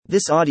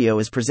This audio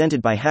is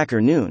presented by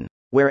Hacker Noon,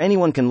 where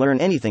anyone can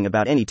learn anything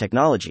about any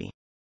technology.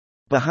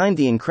 Behind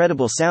the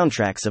incredible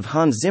soundtracks of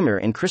Hans Zimmer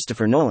and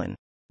Christopher Nolan.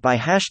 By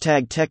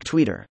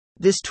 #TechTweeter.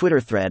 This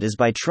Twitter thread is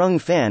by Trung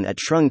Fan at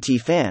Trung T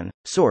Fan.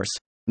 Source: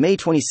 May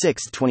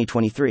 26,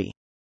 2023.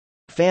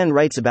 Fan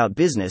writes about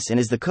business and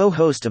is the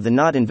co-host of the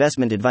Not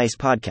Investment Advice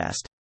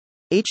podcast.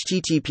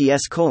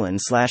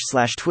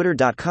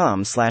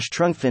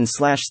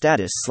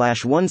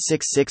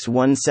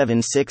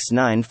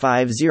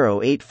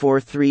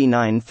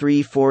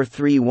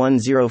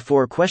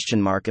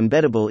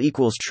 embeddable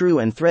equals true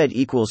and thread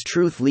equals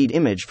truth. Lead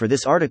image for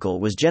this article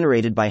was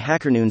generated by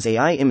HackerNoon's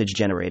AI image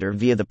generator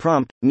via the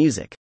prompt,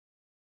 music.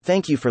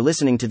 Thank you for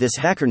listening to this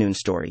HackerNoon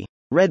story,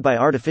 read by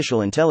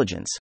artificial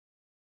intelligence.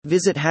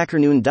 Visit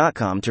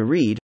hackernoon.com to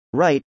read,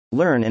 write,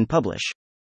 learn and publish.